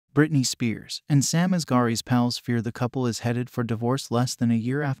Britney Spears and Sam Asghari's pals fear the couple is headed for divorce less than a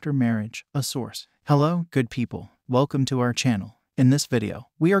year after marriage, a source. Hello, good people. Welcome to our channel. In this video,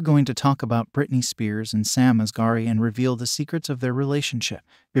 we are going to talk about Britney Spears and Sam Asghari and reveal the secrets of their relationship.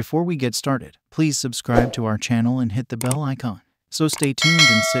 Before we get started, please subscribe to our channel and hit the bell icon. So stay tuned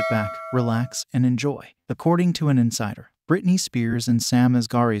and sit back, relax, and enjoy. According to an insider, Britney Spears and Sam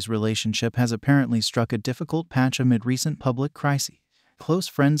Asghari's relationship has apparently struck a difficult patch amid recent public crises. Close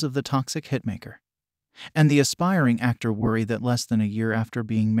friends of the toxic hitmaker and the aspiring actor worry that less than a year after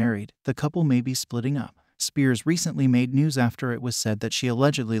being married, the couple may be splitting up. Spears recently made news after it was said that she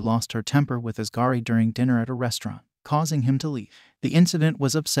allegedly lost her temper with Asghari during dinner at a restaurant, causing him to leave. The incident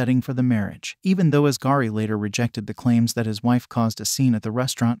was upsetting for the marriage, even though Asghari later rejected the claims that his wife caused a scene at the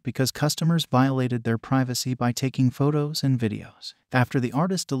restaurant because customers violated their privacy by taking photos and videos. After the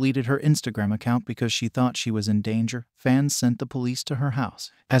artist deleted her Instagram account because she thought she was in danger, fans sent the police to her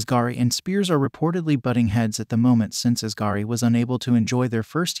house. Asghari and Spears are reportedly butting heads at the moment since Asghari was unable to enjoy their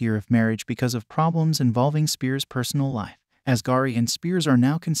first year of marriage because of problems involving Spears' personal life. Asghari and Spears are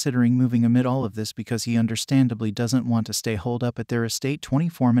now considering moving amid all of this because he understandably doesn't want to stay holed up at their estate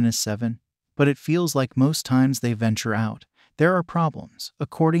 24/7, but it feels like most times they venture out, there are problems.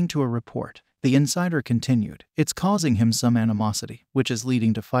 According to a report, the insider continued, it's causing him some animosity, which is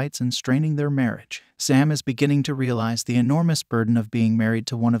leading to fights and straining their marriage. Sam is beginning to realize the enormous burden of being married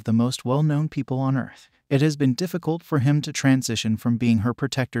to one of the most well-known people on earth. It has been difficult for him to transition from being her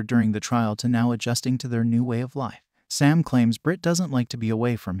protector during the trial to now adjusting to their new way of life. Sam claims Britt doesn't like to be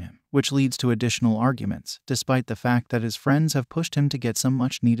away from him, which leads to additional arguments, despite the fact that his friends have pushed him to get some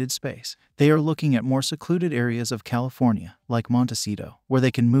much-needed space. They are looking at more secluded areas of California, like Montecito, where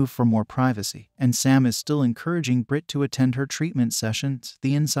they can move for more privacy, and Sam is still encouraging Britt to attend her treatment sessions,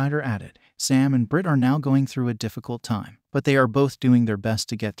 the insider added. Sam and Britt are now going through a difficult time, but they are both doing their best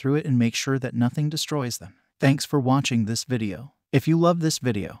to get through it and make sure that nothing destroys them. Thanks for watching this video. If you love this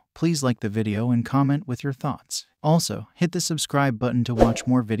video, please like the video and comment with your thoughts. Also, hit the subscribe button to watch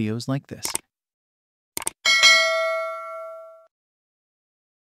more videos like this.